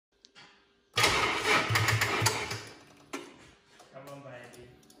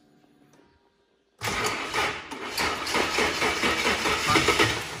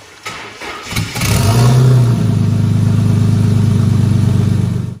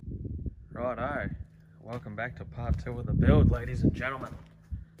Welcome back to part 2 of the build, ladies and gentlemen.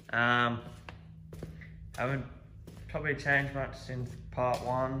 Haven't probably changed much since part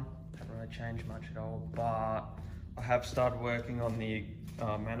 1. Haven't really changed much at all, but I have started working on the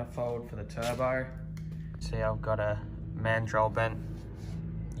manifold for the turbo. See, I've got a mandrel bent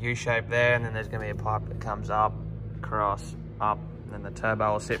U-shape there, and then there's going to be a pipe that comes up, across, up, and then the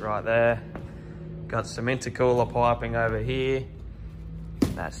turbo will sit right there. Got some intercooler piping over here.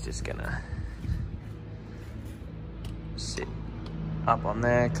 That's just gonna sit up on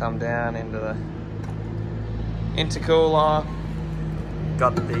there, come down into the intercooler.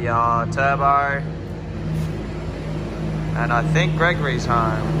 Got the turbo, and I think Gregory's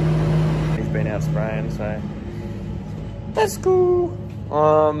home. He's been out spraying, so that's cool.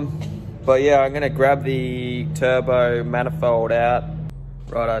 But yeah, I'm gonna grab the turbo manifold out.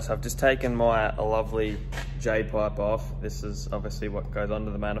 Righto, so I've just taken my lovely J pipe off. This is obviously what goes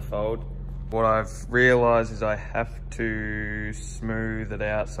onto the manifold. What I've realised is I have to smooth it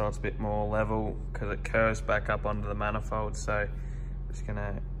out so it's a bit more level because it curves back up onto the manifold. So I'm just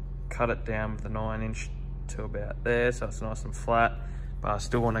gonna cut it down with the 9-inch to about there so it's nice and flat. But I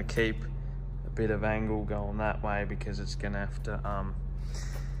still want to keep a bit of angle going that way because it's gonna have to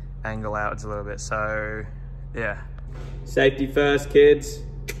angle outwards a little bit. So yeah. Safety first, kids.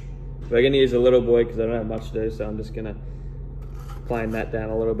 We're gonna use a little boy because I don't have much to do, so I'm just gonna plane that down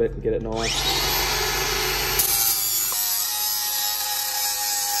a little bit and get it nice.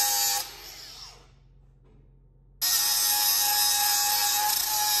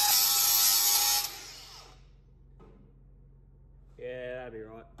 Yeah, that'd be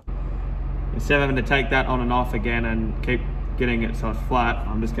right. Instead of having to take that on and off again and keep getting it so it's flat,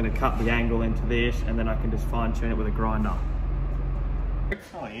 I'm just going to cut the angle into this and then I can just fine tune it with a grinder.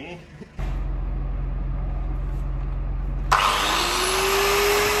 Oh yeah.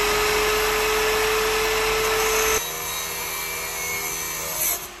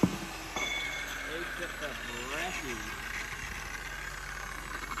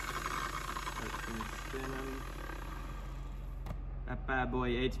 That bad boy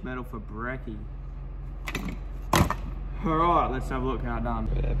eats metal for brekkie. Alright, let's have a look how done.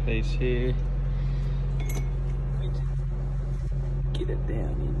 Put that piece here. Get it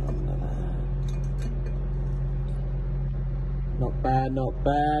down in under that. Not bad, not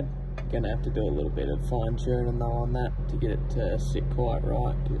bad. Gonna have to do a little bit of fine tuning though on that to get it to sit quite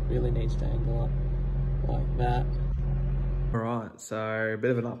right. It really needs to angle up like that. Alright, so a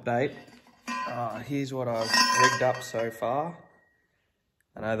bit of an update. Here's what I've rigged up so far.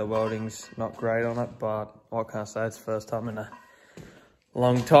 I know the welding's not great on it, but what can I say? It's the first time in a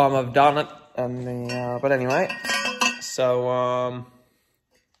long time I've done it. And but anyway, so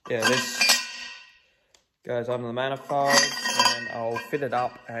yeah, this goes onto the manifold, and I'll fit it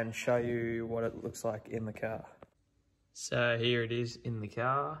up and show you what it looks like in the car. So here it is in the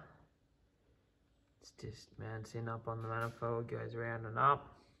car. It's just mounting up on the manifold, goes round and up.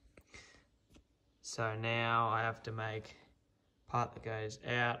 So now I have to make part that goes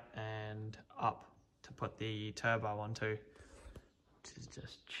out and up to put the turbo onto, which is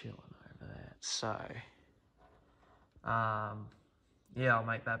just chilling over there. So yeah, I'll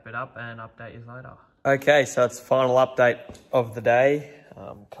make that bit up and update you later. Okay, so it's the final update of the day.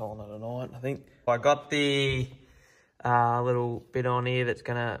 I'm calling it a night, I think. I got the little bit on here that's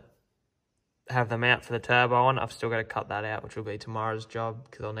gonna have the mount for the turbo on. I've still got to cut that out, which will be tomorrow's job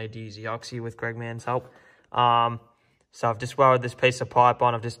because I'll need to use the oxy with Greg Mann's help. So I've just welded this piece of pipe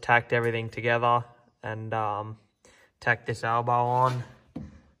on. I've just tacked everything together and tacked this elbow on.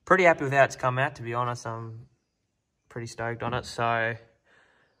 Pretty happy with how it's come out, to be honest. I'm pretty stoked on it. So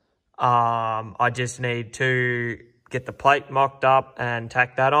I just need to get the plate mocked up and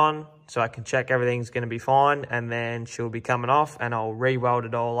tack that on so I can check everything's going to be fine, and then she'll be coming off and I'll re-weld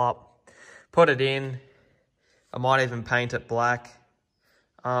it all up, put it in. I might even paint it black.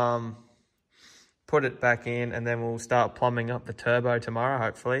 Put it back in, and then we'll start plumbing up the turbo tomorrow,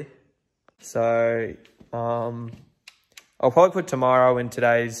 hopefully. So I'll probably put tomorrow in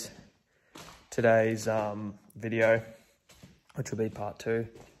today's video, which will be part 2.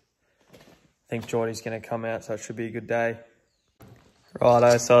 I think Geordie's going to come out, so it should be a good day.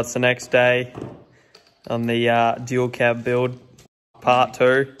 Righto, so it's the next day on the dual cab build, part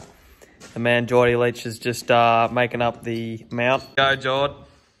 2. The man Geordie Leach is just making up the mount. Go, Jord.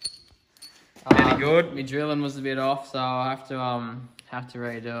 Any good? My drilling was a bit off, so I have to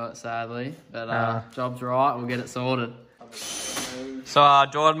redo it, sadly. But job's right, we'll get it sorted. So,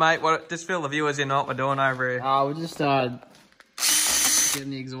 Jordan, mate, just fill the viewers in on what we're doing over here. We're just getting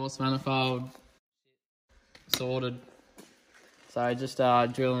the exhaust manifold sorted. So just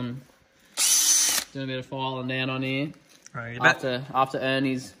drilling Doing a bit of filing down on here. Right, After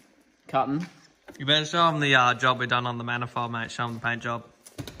Ernie's cutting. you better show them the job we done on the manifold, mate. Show them the paint job.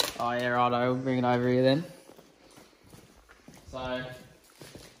 Oh yeah, righto. Bring it over here then. So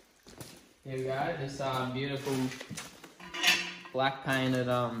here we go. This beautiful black painted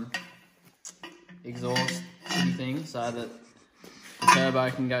exhaust thing, so that the turbo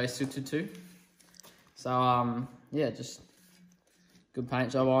can go to. So yeah, just good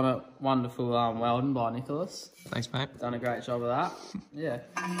paint job on it. Wonderful welding by Nicholas. Thanks, mate. Done a great job of that. Yeah.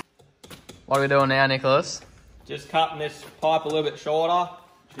 What are we doing now, Nicholas? Just cutting this pipe a little bit shorter.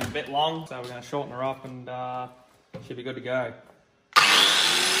 She's a bit long, so we're going to shorten her up and should be good to go.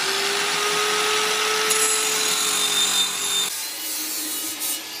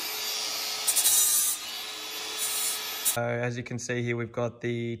 So as you can see here, we've got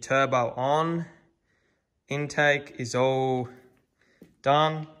the turbo on. Intake is all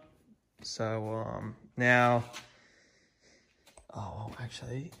done. So now,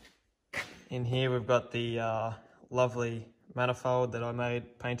 actually, in here we've got the lovely manifold that I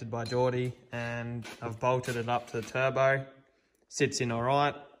made, painted by Geordie, and I've bolted it up to the turbo. Sits in all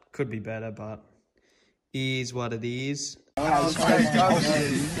right. Could be better, but is what it is. It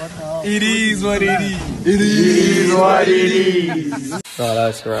is what it is. It is what it is.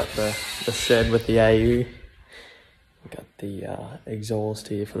 Righto, so we're at the shed with the AU. We've got the exhaust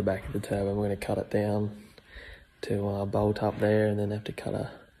here for the back of the turbo. We're going to cut it down to bolt up there, and then have to cut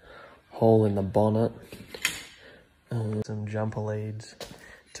a hole in the bonnet. Some jumper leads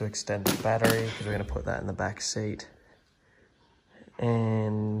to extend the battery, because we're going to put that in the back seat.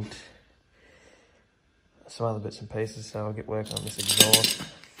 And some other bits and pieces, so I'll get working on this exhaust.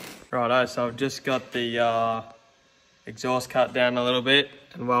 Righto, so I've just got the exhaust cut down a little bit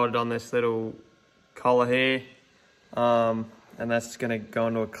and welded on this little collar here. And that's going to go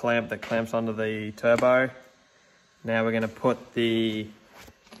into a clamp that clamps onto the turbo. Now we're going to put the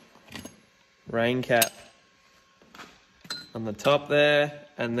rain cap on the top there,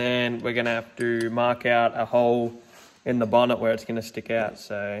 and then we're going to have to mark out a hole in the bonnet where it's going to stick out.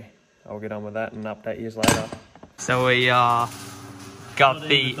 So I'll get on with that and update you later. So we got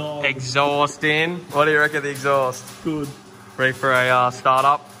the exhaust in. What do you reckon of the exhaust? Good. Ready for a start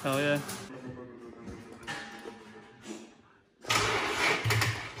up? Hell yeah.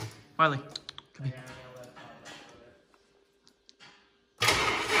 Wiley, come here.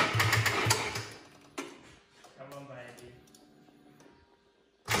 Come on, baby.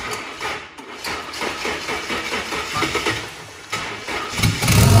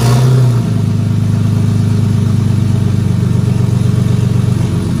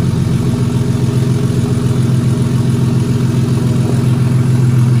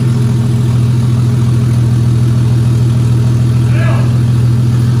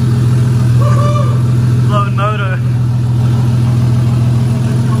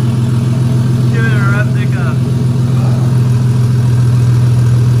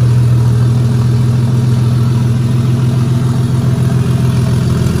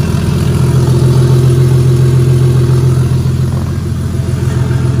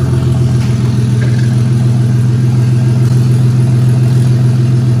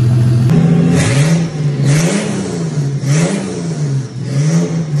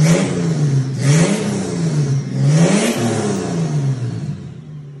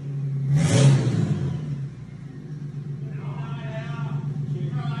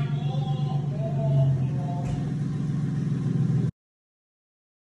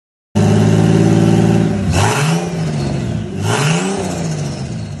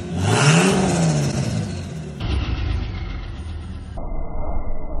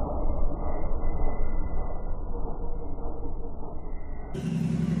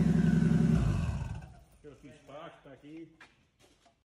 Got a few sparks back here.